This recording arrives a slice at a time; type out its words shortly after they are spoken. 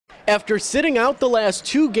After sitting out the last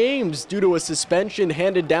 2 games due to a suspension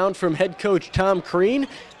handed down from head coach Tom Crean,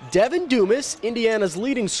 Devan Dumes, Indiana's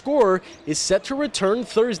leading scorer, is set to return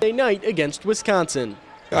Thursday night against Wisconsin.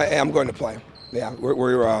 I am going to play. Yeah,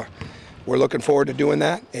 we're looking forward to doing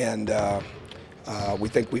that, and we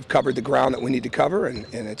think we've covered the ground that we need to cover, and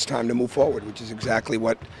it's time to move forward, which is exactly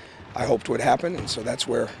what I hoped would happen, and so that's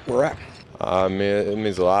where we're at. It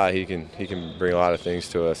means a lot. He can bring a lot of things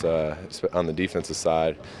to us on the defensive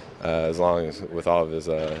side, as long as with all of his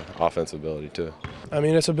offensive ability too. I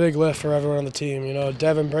mean, it's a big lift for everyone on the team. You know,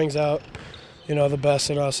 Devan brings out, you know, the best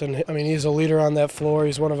in us, and I mean, he's a leader on that floor.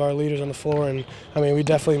 He's one of our leaders on the floor, and I mean, we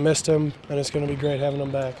definitely missed him, and it's going to be great having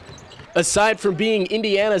him back. Aside from being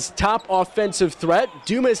Indiana's top offensive threat,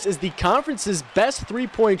 Dumes is the conference's best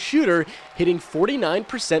three-point shooter, hitting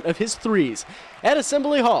 49% of his threes. At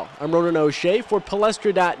Assembly Hall, I'm Ronan O'Shea for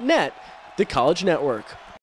Palestra.net, the College Network.